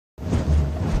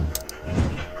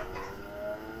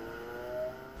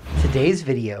Today's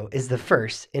video is the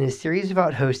first in a series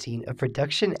about hosting a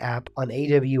production app on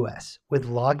AWS with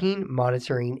logging,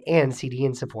 monitoring, and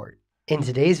CDN support. In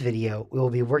today's video, we will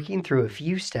be working through a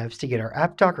few steps to get our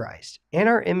app Dockerized and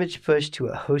our image pushed to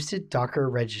a hosted Docker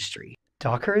registry.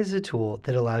 Docker is a tool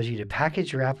that allows you to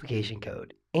package your application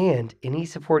code and any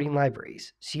supporting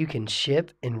libraries so you can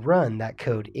ship and run that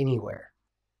code anywhere.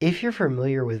 If you're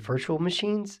familiar with virtual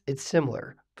machines, it's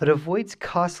similar, but avoids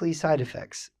costly side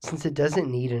effects since it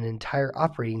doesn't need an entire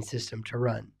operating system to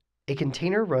run. A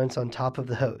container runs on top of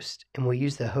the host and will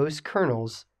use the host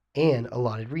kernels and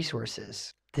allotted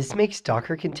resources. This makes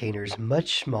Docker containers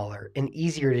much smaller and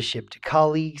easier to ship to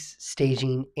colleagues,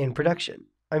 staging, and production.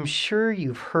 I'm sure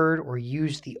you've heard or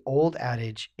used the old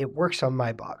adage, "It works on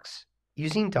my box."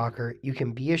 Using Docker, you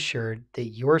can be assured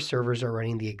that your servers are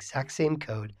running the exact same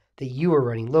code that you are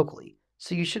running locally,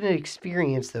 so you shouldn't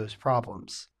experience those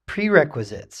problems.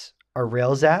 Prerequisites are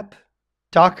Rails app,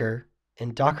 Docker,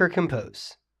 and Docker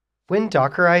Compose. When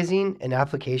Dockerizing an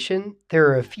application, there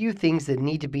are a few things that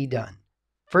need to be done.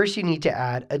 First, you need to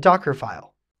add a Docker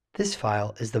file. This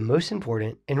file is the most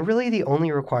important and really the only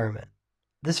requirement.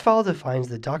 This file defines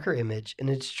the Docker image and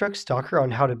instructs Docker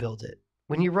on how to build it.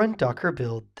 When you run Docker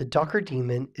build, the Docker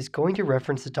daemon is going to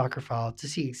reference the Docker file to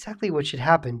see exactly what should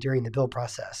happen during the build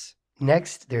process.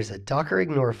 Next, there's a Docker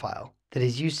ignore file that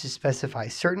is used to specify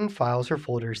certain files or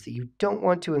folders that you don't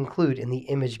want to include in the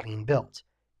image being built.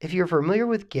 If you're familiar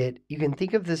with Git, you can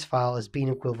think of this file as being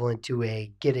equivalent to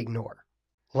a git ignore.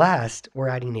 Last, we're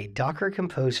adding a Docker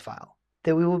Compose file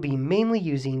that we will be mainly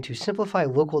using to simplify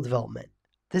local development.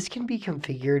 This can be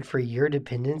configured for your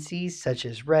dependencies such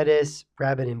as Redis,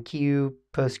 RabbitMQ,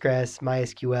 Postgres,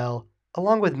 MySQL,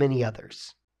 along with many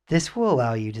others. This will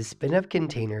allow you to spin up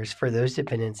containers for those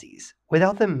dependencies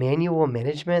without the manual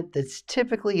management that's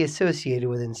typically associated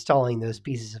with installing those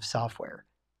pieces of software.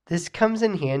 This comes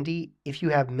in handy if you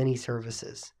have many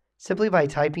services. Simply by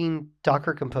typing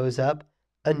Docker Compose up,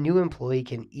 a new employee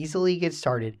can easily get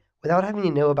started without having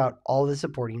to know about all the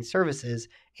supporting services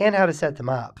and how to set them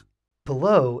up.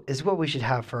 Below is what we should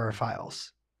have for our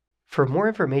files. For more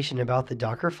information about the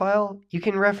Docker file, you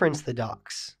can reference the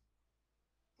docs.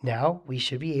 Now we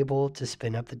should be able to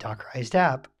spin up the Dockerized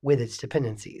app with its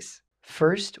dependencies.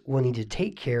 First, we'll need to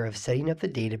take care of setting up the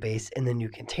database in the new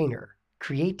container.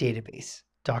 Create database,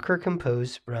 Docker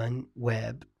Compose run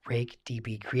web rake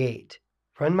db create.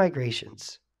 Run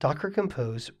migrations, Docker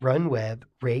Compose run web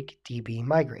rake db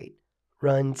migrate.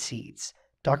 Run seeds,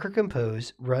 Docker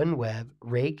Compose run web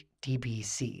rake db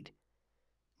seed.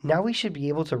 Now we should be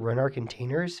able to run our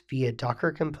containers via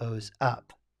Docker Compose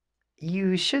up.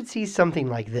 You should see something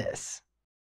like this.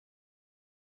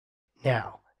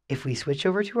 Now, if we switch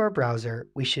over to our browser,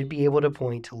 we should be able to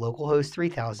point to localhost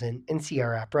 3000 and see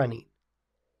our app running.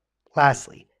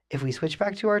 Lastly, if we switch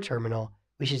back to our terminal,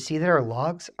 we should see that our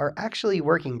logs are actually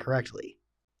working correctly.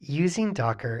 Using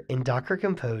Docker in Docker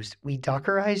Compose, we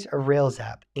Dockerized a Rails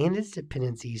app and its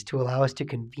dependencies to allow us to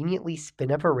conveniently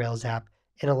spin up a Rails app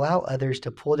and allow others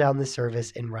to pull down the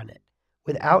service and run it,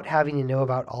 without having to know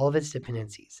about all of its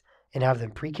dependencies and have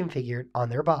them pre-configured on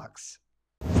their box.